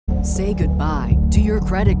Say goodbye to your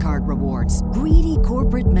credit card rewards. Greedy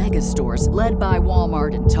corporate mega stores, led by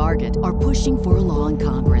Walmart and Target, are pushing for a law in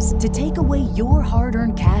Congress to take away your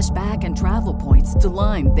hard-earned cash back and travel points to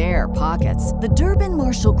line their pockets. The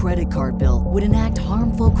Durbin-Marshall credit card bill would enact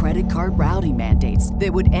harmful credit card routing mandates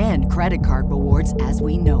that would end credit card rewards as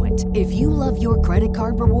we know it. If you love your credit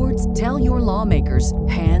card rewards, tell your lawmakers,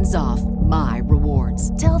 hands off my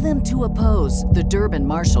rewards. Tell them to oppose the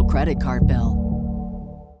Durbin-Marshall credit card bill.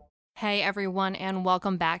 Hey everyone, and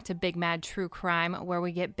welcome back to Big Mad True Crime, where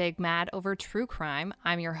we get big mad over true crime.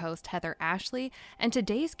 I'm your host, Heather Ashley, and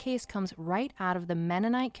today's case comes right out of the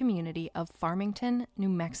Mennonite community of Farmington, New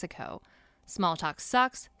Mexico. Small talk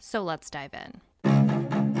sucks, so let's dive in.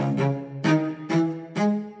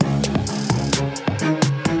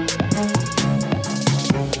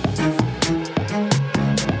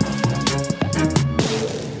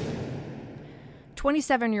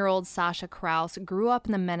 27-year-old Sasha Krause grew up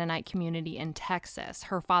in the Mennonite community in Texas.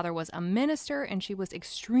 Her father was a minister, and she was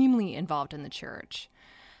extremely involved in the church.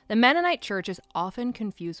 The Mennonite church is often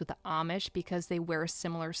confused with the Amish because they wear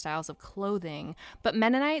similar styles of clothing, but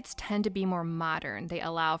Mennonites tend to be more modern. They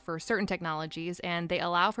allow for certain technologies, and they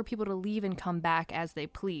allow for people to leave and come back as they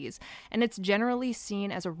please, and it's generally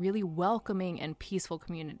seen as a really welcoming and peaceful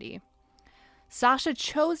community. Sasha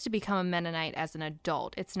chose to become a Mennonite as an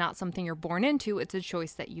adult. It's not something you're born into, it's a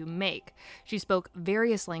choice that you make. She spoke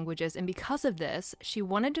various languages, and because of this, she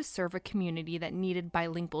wanted to serve a community that needed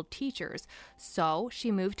bilingual teachers. So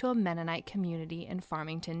she moved to a Mennonite community in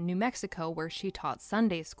Farmington, New Mexico, where she taught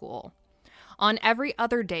Sunday school. On every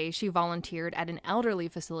other day, she volunteered at an elderly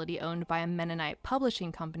facility owned by a Mennonite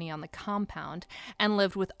publishing company on the compound and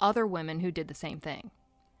lived with other women who did the same thing.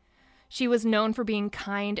 She was known for being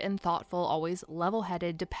kind and thoughtful, always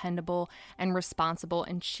level-headed, dependable, and responsible,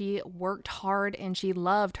 and she worked hard and she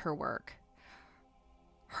loved her work.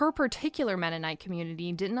 Her particular Mennonite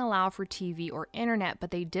community didn't allow for TV or internet,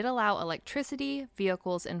 but they did allow electricity,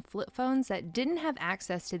 vehicles, and flip phones that didn't have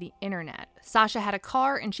access to the internet. Sasha had a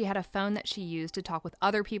car, and she had a phone that she used to talk with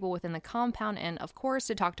other people within the compound and, of course,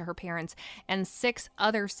 to talk to her parents and 6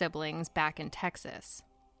 other siblings back in Texas.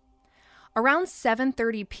 Around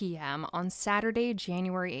 7:30 p.m. on Saturday,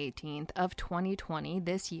 January 18th of 2020,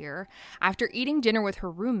 this year, after eating dinner with her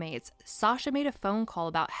roommates, Sasha made a phone call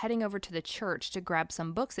about heading over to the church to grab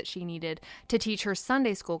some books that she needed to teach her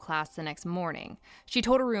Sunday school class the next morning. She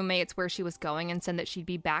told her roommates where she was going and said that she'd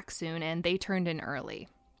be back soon, and they turned in early.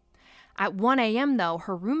 At 1 a.m., though,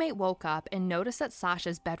 her roommate woke up and noticed that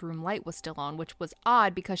Sasha's bedroom light was still on, which was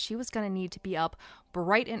odd because she was going to need to be up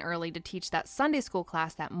bright and early to teach that Sunday school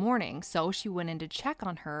class that morning, so she went in to check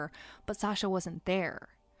on her, but Sasha wasn't there.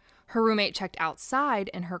 Her roommate checked outside,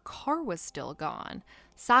 and her car was still gone.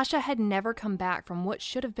 Sasha had never come back from what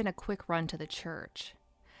should have been a quick run to the church.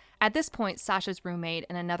 At this point, Sasha's roommate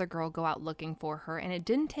and another girl go out looking for her, and it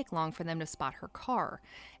didn't take long for them to spot her car.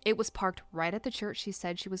 It was parked right at the church she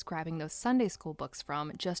said she was grabbing those Sunday school books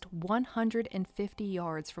from, just 150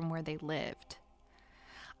 yards from where they lived.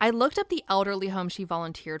 I looked up the elderly home she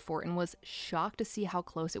volunteered for and was shocked to see how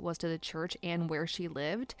close it was to the church and where she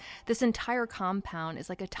lived. This entire compound is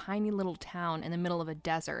like a tiny little town in the middle of a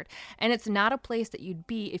desert, and it's not a place that you'd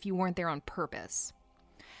be if you weren't there on purpose.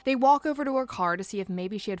 They walk over to her car to see if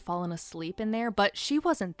maybe she had fallen asleep in there, but she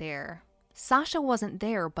wasn't there. Sasha wasn't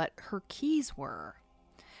there, but her keys were.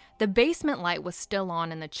 The basement light was still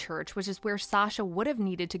on in the church, which is where Sasha would have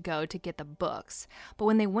needed to go to get the books. But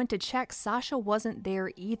when they went to check, Sasha wasn't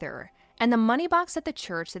there either. And the money box at the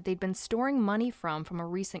church that they'd been storing money from a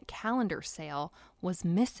recent calendar sale was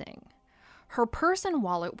missing. Her purse and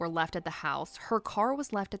wallet were left at the house, her car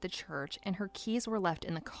was left at the church, and her keys were left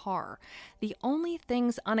in the car. The only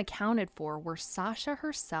things unaccounted for were Sasha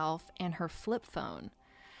herself and her flip phone.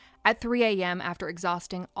 At 3 a.m., after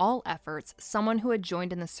exhausting all efforts, someone who had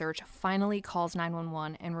joined in the search finally calls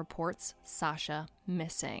 911 and reports Sasha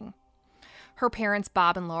missing. Her parents,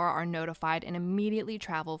 Bob and Laura, are notified and immediately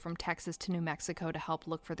travel from Texas to New Mexico to help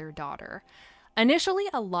look for their daughter. Initially,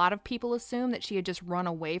 a lot of people assumed that she had just run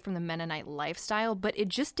away from the Mennonite lifestyle, but it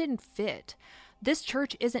just didn't fit. This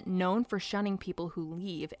church isn't known for shunning people who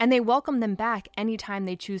leave, and they welcome them back anytime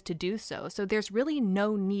they choose to do so, so there's really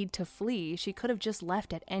no need to flee. She could have just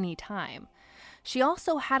left at any time. She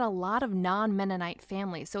also had a lot of non-Mennonite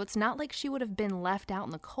families, so it's not like she would have been left out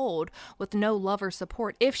in the cold with no love or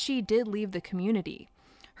support if she did leave the community.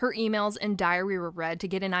 Her emails and diary were read to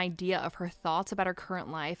get an idea of her thoughts about her current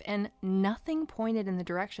life, and nothing pointed in the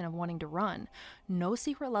direction of wanting to run. No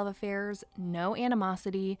secret love affairs, no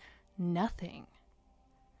animosity, nothing.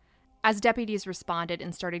 As deputies responded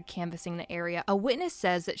and started canvassing the area, a witness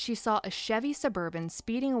says that she saw a Chevy Suburban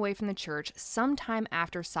speeding away from the church sometime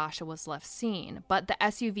after Sasha was left seen, but the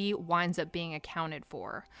SUV winds up being accounted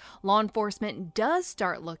for. Law enforcement does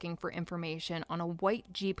start looking for information on a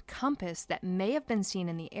white Jeep Compass that may have been seen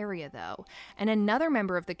in the area, though, and another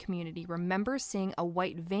member of the community remembers seeing a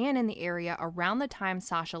white van in the area around the time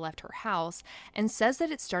Sasha left her house and says that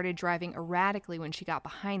it started driving erratically when she got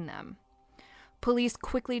behind them. Police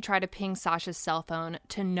quickly try to ping Sasha's cell phone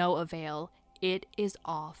to no avail. It is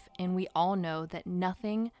off, and we all know that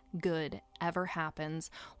nothing good ever happens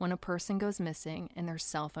when a person goes missing and their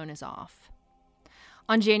cell phone is off.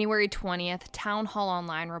 On January 20th, Town Hall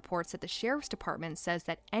Online reports that the sheriff's department says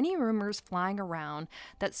that any rumors flying around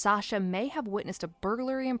that Sasha may have witnessed a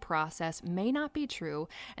burglary in process may not be true,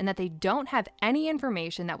 and that they don't have any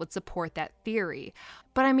information that would support that theory.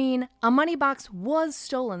 But I mean, a money box was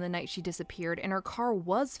stolen the night she disappeared, and her car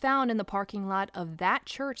was found in the parking lot of that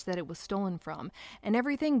church that it was stolen from, and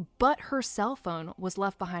everything but her cell phone was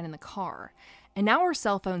left behind in the car. And now her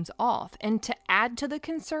cell phone's off, and to add to the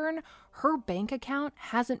concern, her bank account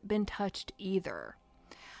hasn't been touched either.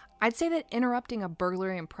 I'd say that interrupting a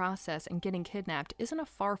burglary in process and getting kidnapped isn't a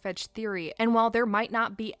far-fetched theory, and while there might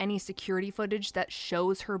not be any security footage that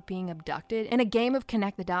shows her being abducted, in a game of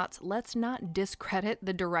connect the dots, let's not discredit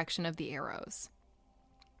the direction of the arrows.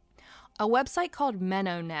 A website called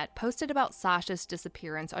MenoNet posted about Sasha's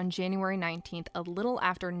disappearance on January 19th, a little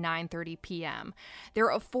after 9:30 p.m. They're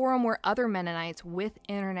a forum where other Mennonites with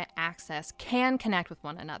internet access can connect with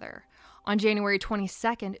one another. On January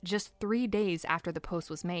 22nd, just 3 days after the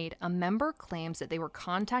post was made, a member claims that they were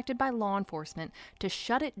contacted by law enforcement to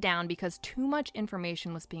shut it down because too much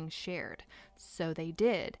information was being shared. So they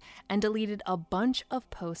did, and deleted a bunch of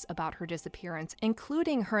posts about her disappearance,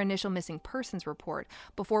 including her initial missing persons report,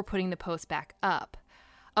 before putting the post back up.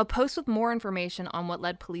 A post with more information on what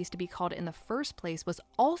led police to be called in the first place was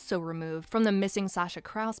also removed from the Missing Sasha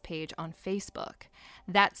Krause page on Facebook.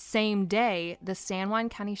 That same day, the San Juan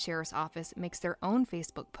County Sheriff's Office makes their own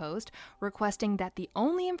Facebook post requesting that the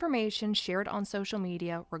only information shared on social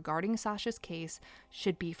media regarding Sasha's case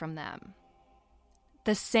should be from them.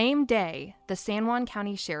 The same day, the San Juan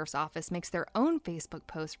County Sheriff's Office makes their own Facebook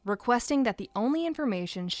post requesting that the only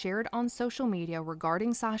information shared on social media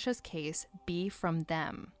regarding Sasha's case be from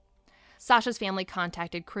them. Sasha's family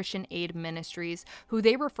contacted Christian Aid Ministries, who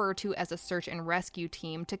they refer to as a search and rescue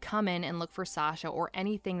team, to come in and look for Sasha or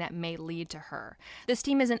anything that may lead to her. This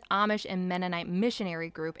team is an Amish and Mennonite missionary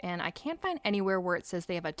group, and I can't find anywhere where it says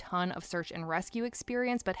they have a ton of search and rescue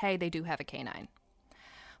experience, but hey, they do have a canine.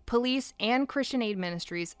 Police and Christian Aid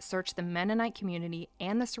Ministries search the Mennonite community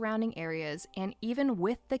and the surrounding areas, and even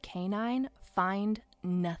with the canine, find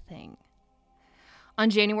nothing. On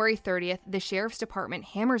January 30th, the Sheriff's Department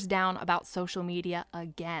hammers down about social media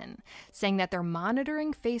again, saying that they're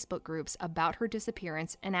monitoring Facebook groups about her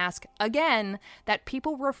disappearance and ask again that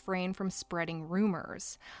people refrain from spreading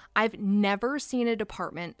rumors. I've never seen a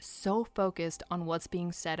department so focused on what's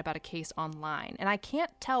being said about a case online, and I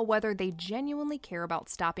can't tell whether they genuinely care about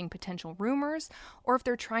stopping potential rumors or if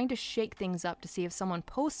they're trying to shake things up to see if someone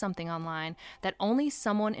posts something online that only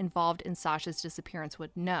someone involved in Sasha's disappearance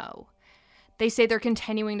would know. They say they're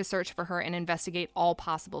continuing to search for her and investigate all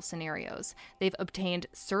possible scenarios. They've obtained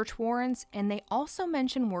search warrants, and they also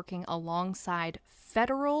mention working alongside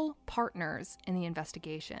federal partners in the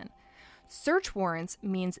investigation. Search warrants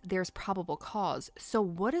means there's probable cause. So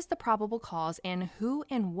what is the probable cause, and who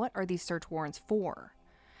and what are these search warrants for?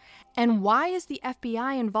 And why is the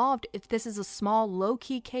FBI involved if this is a small,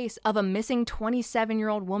 low-key case of a missing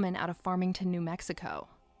 27-year-old woman out of Farmington, New Mexico?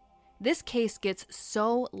 This case gets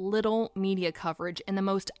so little media coverage and the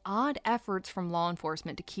most odd efforts from law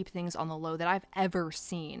enforcement to keep things on the low that I've ever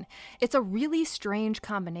seen. It's a really strange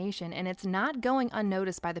combination, and it's not going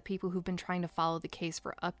unnoticed by the people who've been trying to follow the case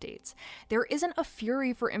for updates. There isn't a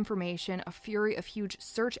fury for information, a fury of huge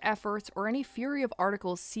search efforts, or any fury of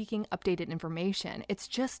articles seeking updated information. It's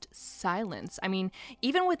just silence. I mean,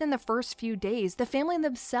 even within the first few days, the family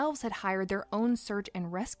themselves had hired their own search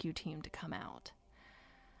and rescue team to come out.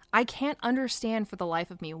 I can't understand for the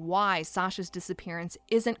life of me why Sasha's disappearance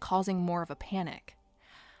isn't causing more of a panic.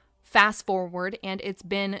 Fast forward, and it's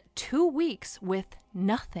been 2 weeks with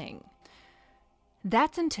nothing.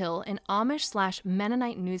 That's until an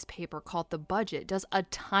Amish/Mennonite newspaper called The Budget does a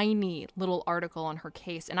tiny little article on her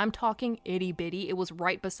case, and I'm talking itty bitty. It was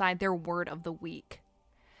right beside their word of the week.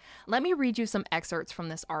 Let me read you some excerpts from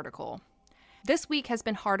this article. This week has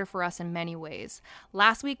been harder for us in many ways.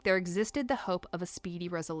 Last week, there existed the hope of a speedy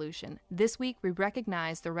resolution. This week, we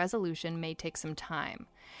recognize the resolution may take some time.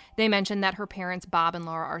 They mentioned that her parents, Bob and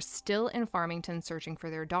Laura, are still in Farmington searching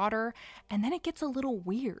for their daughter, and then it gets a little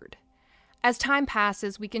weird. As time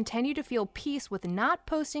passes, we continue to feel peace with not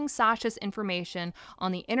posting Sasha's information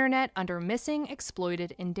on the internet under missing,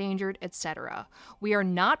 exploited, endangered, etc. We are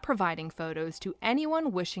not providing photos to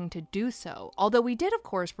anyone wishing to do so, although we did, of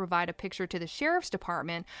course, provide a picture to the sheriff's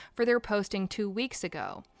department for their posting 2 weeks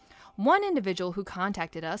ago. One individual who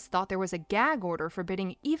contacted us thought there was a gag order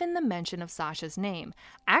forbidding even the mention of Sasha's name.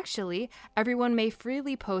 Actually, everyone may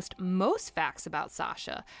freely post most facts about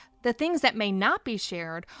Sasha. The things that may not be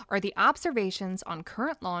shared are the observations on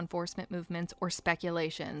current law enforcement movements or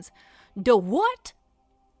speculations. The what?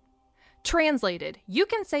 Translated, you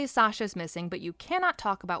can say Sasha's missing, but you cannot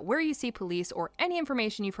talk about where you see police or any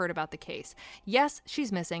information you've heard about the case. Yes,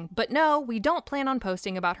 she's missing, but no, we don't plan on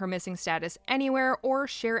posting about her missing status anywhere or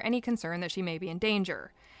share any concern that she may be in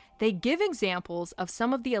danger. They give examples of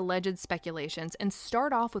some of the alleged speculations and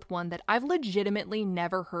start off with one that I've legitimately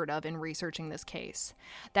never heard of in researching this case.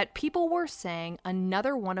 That people were saying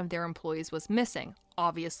another one of their employees was missing.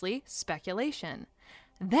 Obviously, speculation.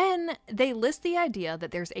 Then they list the idea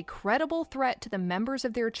that there's a credible threat to the members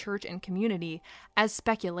of their church and community as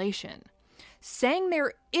speculation. Saying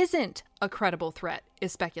there isn't a credible threat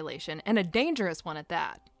is speculation, and a dangerous one at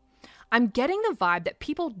that. I'm getting the vibe that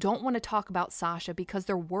people don't want to talk about Sasha because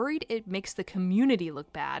they're worried it makes the community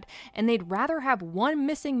look bad, and they'd rather have one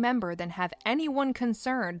missing member than have anyone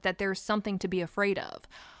concerned that there's something to be afraid of.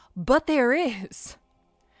 But there is.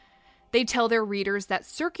 They tell their readers that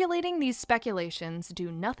circulating these speculations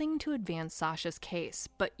do nothing to advance Sasha's case.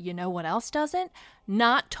 But you know what else doesn't?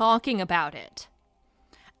 Not talking about it.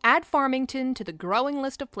 Add Farmington to the growing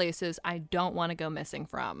list of places I don't want to go missing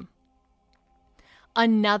from.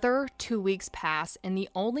 Another 2 weeks pass, and the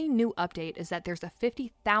only new update is that there's a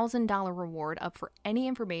 $50,000 reward up for any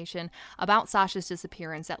information about Sasha's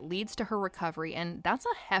disappearance that leads to her recovery, and that's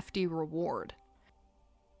a hefty reward.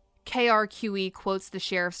 KRQE quotes the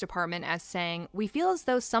sheriff's department as saying, "We feel as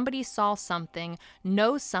though somebody saw something,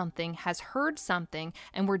 knows something, has heard something,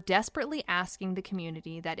 and we're desperately asking the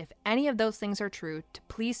community that if any of those things are true, to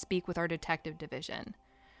please speak with our detective division."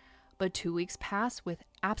 But 2 weeks pass with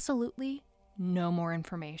absolutely no more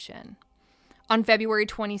information. On February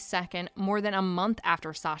 22nd, more than a month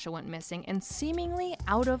after Sasha went missing and seemingly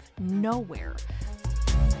out of nowhere,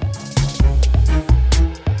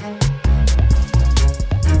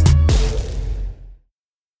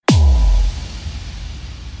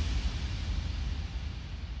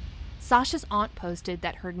 Sasha's aunt posted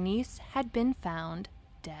that her niece had been found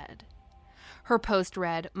dead. Her post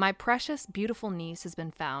read, "My precious, beautiful niece has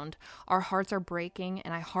been found. Our hearts are breaking,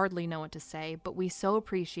 and I hardly know what to say, but we so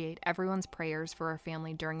appreciate everyone's prayers for our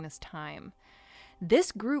family during this time."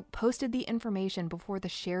 This group posted the information before the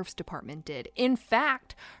sheriff's department did. In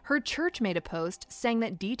fact, her church made a post saying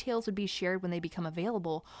that details would be shared when they become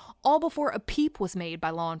available, all before a peep was made by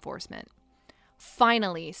law enforcement.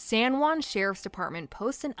 Finally, San Juan Sheriff's Department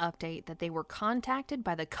posts an update that they were contacted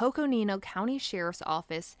by the Coconino County Sheriff's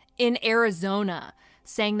Office in Arizona,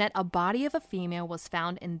 saying that a body of a female was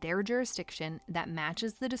found in their jurisdiction that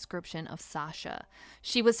matches the description of Sasha.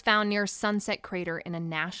 She was found near Sunset Crater in a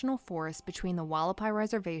national forest between the Hualapai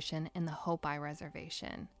Reservation and the Hopi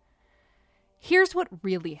Reservation. Here's what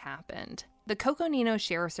really happened. The Coconino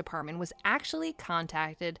Sheriff's Department was actually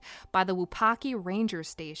contacted by the Wupaki Ranger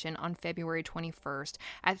Station on February 21st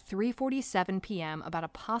at 3:47 p.m. about a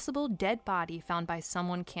possible dead body found by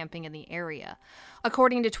someone camping in the area.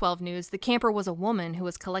 According to 12 News, the camper was a woman who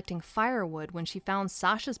was collecting firewood when she found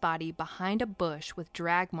Sasha's body behind a bush with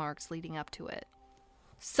drag marks leading up to it.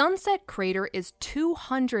 Sunset Crater is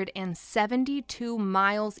 272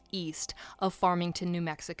 miles east of Farmington, New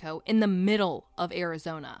Mexico, in the middle of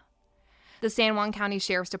Arizona. The San Juan County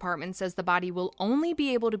Sheriff's Department says the body will only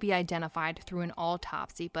be able to be identified through an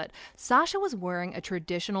autopsy, but Sasha was wearing a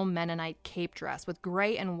traditional Mennonite cape dress with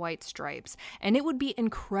gray and white stripes, and it would be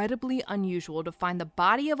incredibly unusual to find the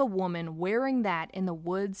body of a woman wearing that in the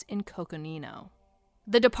woods in Coconino.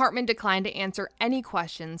 The department declined to answer any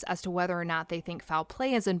questions as to whether or not they think foul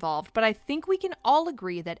play is involved, but I think we can all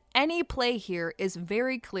agree that any play here is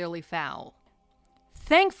very clearly foul.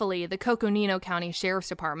 Thankfully, the Coconino County Sheriff's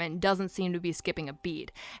Department doesn't seem to be skipping a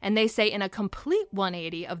beat, and they say in a complete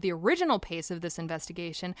 180 of the original pace of this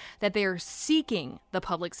investigation that they are seeking the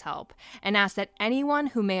public's help and ask that anyone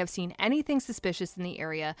who may have seen anything suspicious in the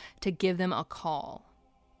area to give them a call.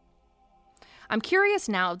 I'm curious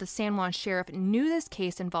now if the San Juan sheriff knew this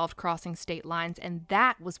case involved crossing state lines, and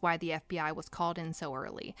that was why the FBI was called in so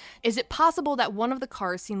early. Is it possible that one of the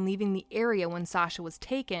cars seen leaving the area when Sasha was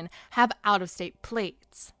taken have out-of-state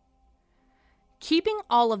plates? Keeping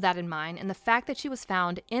all of that in mind and the fact that she was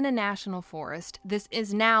found in a national forest, this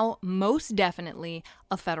is now most definitely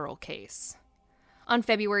a federal case. On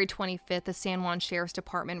February 25th, the San Juan Sheriff's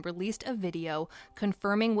Department released a video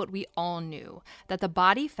confirming what we all knew, that the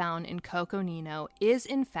body found in Coconino is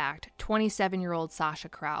in fact 27-year-old Sasha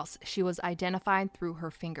Krause. She was identified through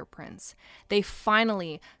her fingerprints. They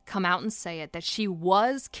finally come out and say it, that she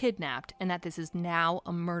was kidnapped and that this is now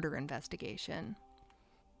a murder investigation.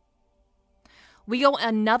 We go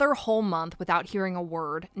another whole month without hearing a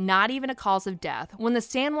word, not even a cause of death, when the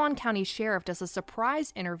San Juan County Sheriff does a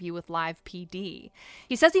surprise interview with Live PD.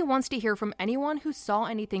 He says he wants to hear from anyone who saw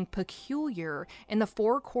anything peculiar in the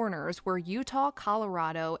four corners where Utah,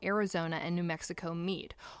 Colorado, Arizona, and New Mexico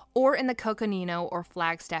meet, or in the Coconino or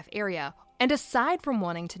Flagstaff area. And aside from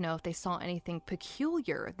wanting to know if they saw anything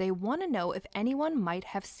peculiar, they want to know if anyone might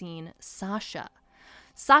have seen Sasha.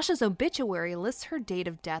 Sasha's obituary lists her date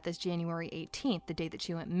of death as January 18th, the date that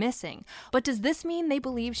she went missing. But does this mean they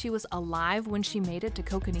believe she was alive when she made it to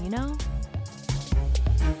Coconino?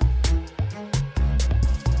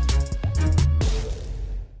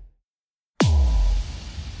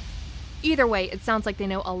 Either way, it sounds like they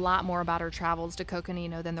know a lot more about her travels to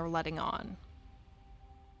Coconino than they're letting on.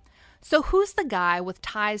 So who's the guy with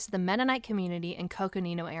ties to the Mennonite community in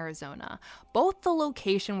Coconino, Arizona? Both the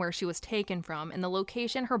location where she was taken from and the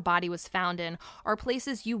location her body was found in are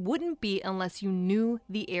places you wouldn't be unless you knew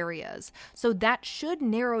the areas. So that should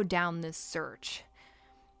narrow down this search.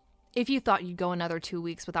 If you thought you'd go another 2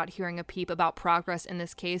 weeks without hearing a peep about progress in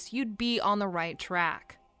this case, you'd be on the right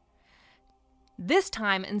track. This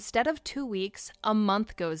time, instead of 2 weeks, a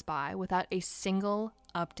month goes by without a single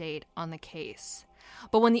update on the case.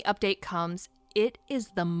 But when the update comes, it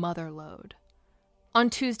is the mother lode. On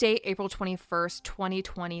Tuesday, April 21st,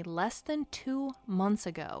 2020, less than 2 months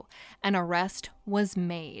ago, an arrest was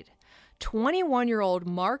made. 21-year-old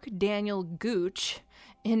Mark Daniel Gooch,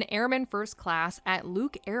 in Airman First Class at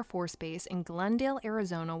Luke Air Force Base in Glendale,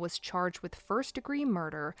 Arizona, was charged with first-degree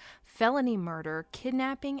murder, felony murder,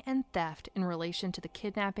 kidnapping, and theft in relation to the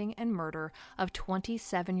kidnapping and murder of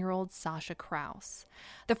 27-year-old Sasha Krause.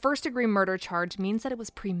 The first-degree murder charge means that it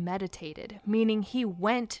was premeditated, meaning he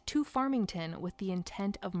went to Farmington with the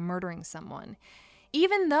intent of murdering someone,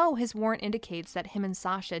 even though his warrant indicates that him and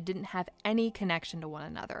Sasha didn't have any connection to one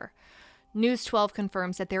another. News 12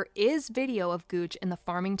 confirms that there is video of Gooch in the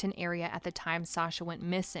Farmington area at the time Sasha went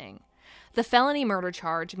missing. The felony murder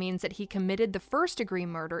charge means that he committed the first-degree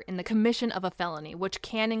murder in the commission of a felony, which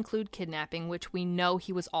can include kidnapping, which we know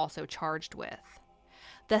he was also charged with.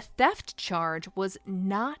 The theft charge was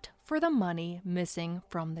not for the money missing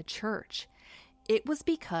from the church. It was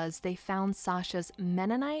because they found Sasha's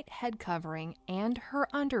Mennonite head covering and her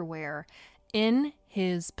underwear in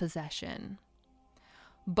his possession.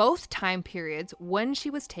 Both time periods, when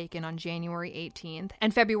she was taken on January 18th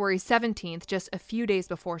and February 17th, just a few days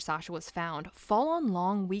before Sasha was found, fall on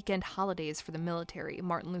long weekend holidays for the military,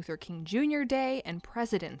 Martin Luther King Jr. Day and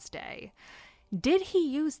President's Day. Did he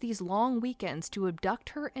use these long weekends to abduct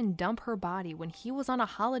her and dump her body when he was on a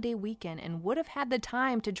holiday weekend and would have had the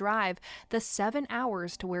time to drive the 7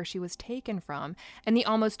 hours to where she was taken from and the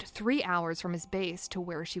almost 3 hours from his base to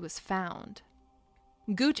where she was found?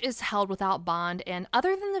 Gooch is held without bond, and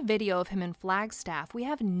other than the video of him in Flagstaff, we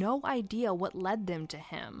have no idea what led them to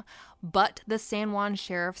him. But the San Juan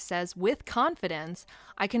sheriff says with confidence,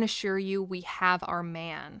 "I can assure you we have our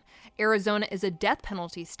man." Arizona is a death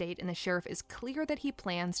penalty state, and the sheriff is clear that he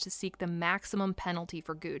plans to seek the maximum penalty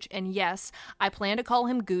for Gooch. And yes, I plan to call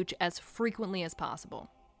him Gooch as frequently as possible.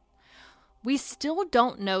 We still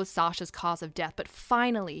don't know Sasha's cause of death, but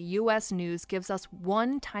finally, U.S. News gives us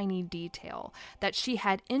one tiny detail, that she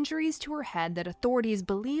had injuries to her head that authorities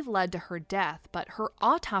believe led to her death, but her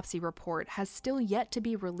autopsy report has still yet to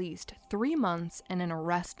be released 3 months and an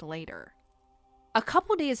arrest later. A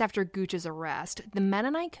couple days after Gooch's arrest, the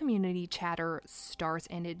Mennonite community chatter starts,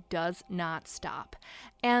 and it does not stop.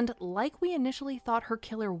 And like we initially thought her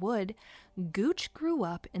killer would, Gooch grew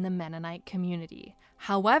up in the Mennonite community.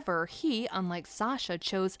 However, he, unlike Sasha,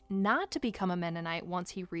 chose not to become a Mennonite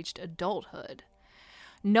once he reached adulthood.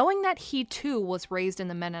 Knowing that he too was raised in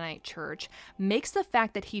the Mennonite church makes the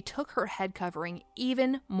fact that he took her head covering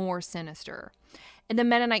even more sinister. In the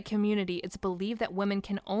Mennonite community, it's believed that women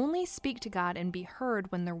can only speak to God and be heard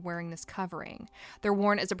when they're wearing this covering. They're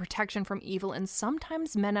worn as a protection from evil, and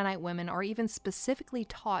sometimes Mennonite women are even specifically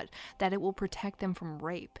taught that it will protect them from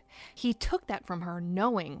rape. He took that from her,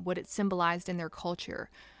 knowing what it symbolized in their culture.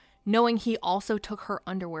 Knowing he also took her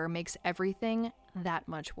underwear makes everything that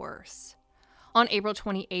much worse. On April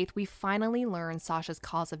 28th, we finally learn Sasha's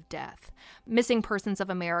cause of death. Missing Persons of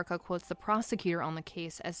America quotes the prosecutor on the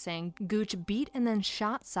case as saying, "Gooch beat and then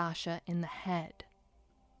shot Sasha in the head."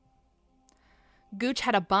 Gooch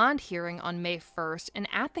had a bond hearing on May 1st, and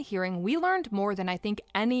at the hearing, we learned more than I think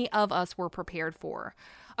any of us were prepared for.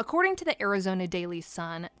 According to the Arizona Daily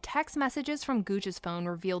Sun, text messages from Gooch's phone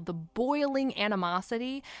revealed the boiling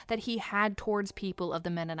animosity that he had towards people of the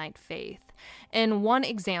Mennonite faith. In one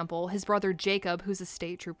example, his brother Jacob, who's a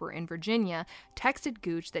state trooper in Virginia, texted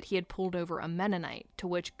Gooch that he had pulled over a Mennonite, to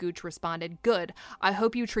which Gooch responded, "Good, I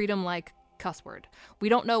hope you treat him like cuss word." We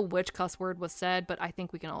don't know which cuss word was said, but I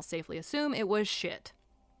think we can all safely assume it was shit.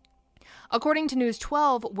 According to News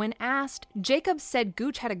 12, when asked, Jacob said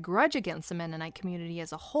Gooch had a grudge against the Mennonite community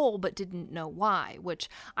as a whole, but didn't know why, which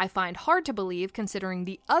I find hard to believe considering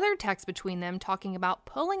the other text between them talking about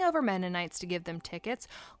pulling over Mennonites to give them tickets,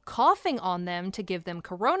 coughing on them to give them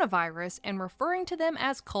coronavirus, and referring to them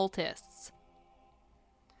as cultists.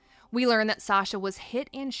 We learn that Sasha was hit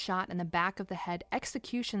and shot in the back of the head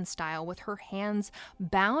execution style with her hands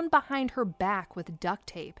bound behind her back with duct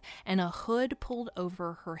tape and a hood pulled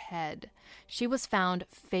over her head. She was found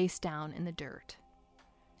face down in the dirt.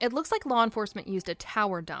 It looks like law enforcement used a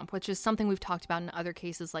tower dump, which is something we've talked about in other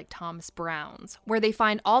cases like Thomas Brown's, where they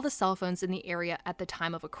find all the cell phones in the area at the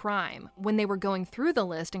time of a crime. When they were going through the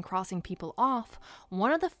list and crossing people off,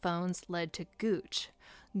 one of the phones led to Gooch.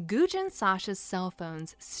 Gooch and Sasha's cell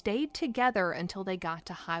phones stayed together until they got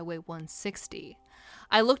to Highway 160.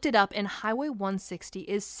 I looked it up, and Highway 160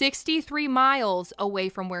 is 63 miles away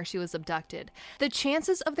from where she was abducted. The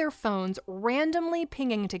chances of their phones randomly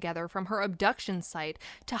pinging together from her abduction site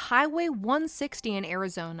to Highway 160 in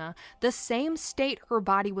Arizona, the same state her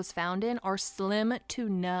body was found in, are slim to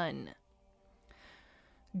none.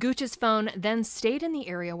 Gooch's phone then stayed in the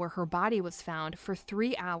area where her body was found for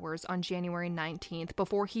 3 hours on January 19th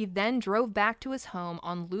before he then drove back to his home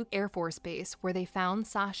on Luke Air Force Base, where they found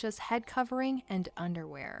Sasha's head covering and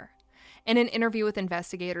underwear. In an interview with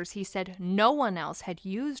investigators, he said no one else had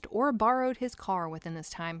used or borrowed his car within this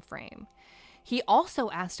time frame. He also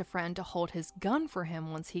asked a friend to hold his gun for him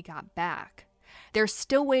once he got back. They're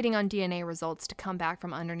still waiting on DNA results to come back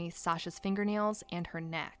from underneath Sasha's fingernails and her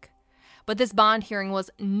neck. But this bond hearing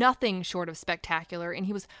was nothing short of spectacular, and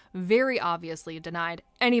he was very obviously denied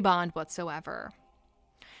any bond whatsoever.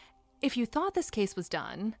 If you thought this case was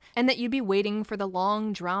done, and that you'd be waiting for the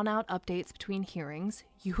long, drawn-out updates between hearings,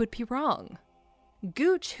 you would be wrong.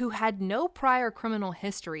 Gooch, who had no prior criminal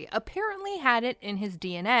history, apparently had it in his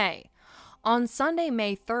DNA. On Sunday,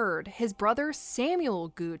 May 3rd, his brother Samuel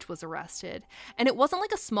Gooch was arrested. And it wasn't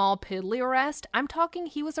like a small piddly arrest. I'm talking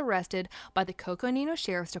he was arrested by the Coconino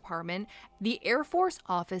Sheriff's Department, the Air Force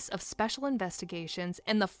Office of Special Investigations,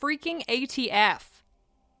 and the freaking ATF.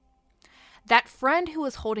 That friend who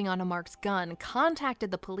was holding onto Mark's gun contacted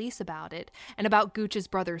the police about it and about Gooch's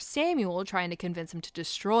brother Samuel trying to convince him to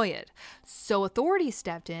destroy it. So authorities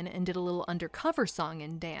stepped in and did a little undercover song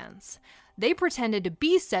and dance. They pretended to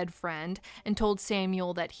be said friend and told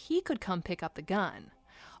Samuel that he could come pick up the gun.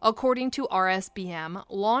 According to RSBM,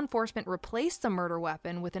 law enforcement replaced the murder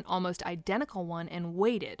weapon with an almost identical one and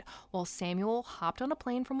waited while Samuel hopped on a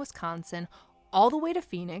plane from Wisconsin all the way to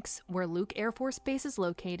Phoenix, where Luke Air Force Base is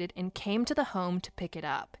located, and came to the home to pick it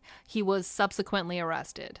up. He was subsequently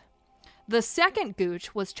arrested. The second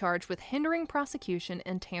Gooch was charged with hindering prosecution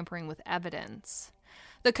and tampering with evidence.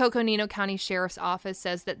 The Coconino County Sheriff's Office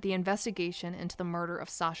says that the investigation into the murder of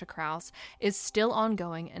Sasha Krause is still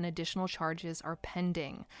ongoing and additional charges are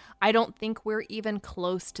pending. I don't think we're even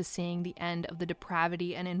close to seeing the end of the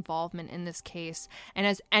depravity and involvement in this case, and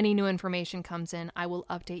as any new information comes in, I will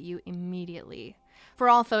update you immediately. For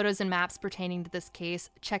all photos and maps pertaining to this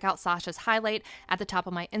case, check out Sasha's highlight at the top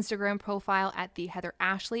of my Instagram profile at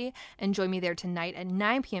 @TheHeatherAshley, and join me there tonight at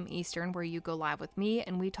 9 p.m. Eastern, where you go live with me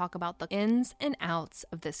and we talk about the ins and outs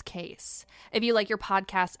of this case. If you like your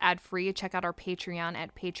podcast ad-free, check out our Patreon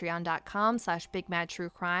at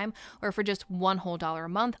patreon.com/BigMadTrueCrime, where for just $1 whole a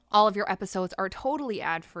month, all of your episodes are totally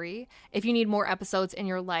ad-free. If you need more episodes in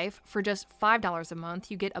your life, for just $5 a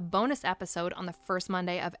month, you get a bonus episode on the first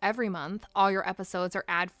Monday of every month. All your episodes episodes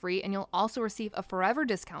are ad-free, and you'll also receive a forever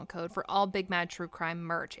discount code for all Big Mad True Crime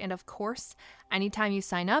merch. And of course, anytime you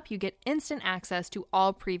sign up, you get instant access to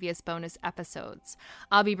all previous bonus episodes.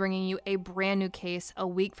 I'll be bringing you a brand new case a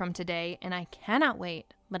week from today, and I cannot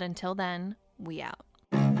wait. But until then, we out.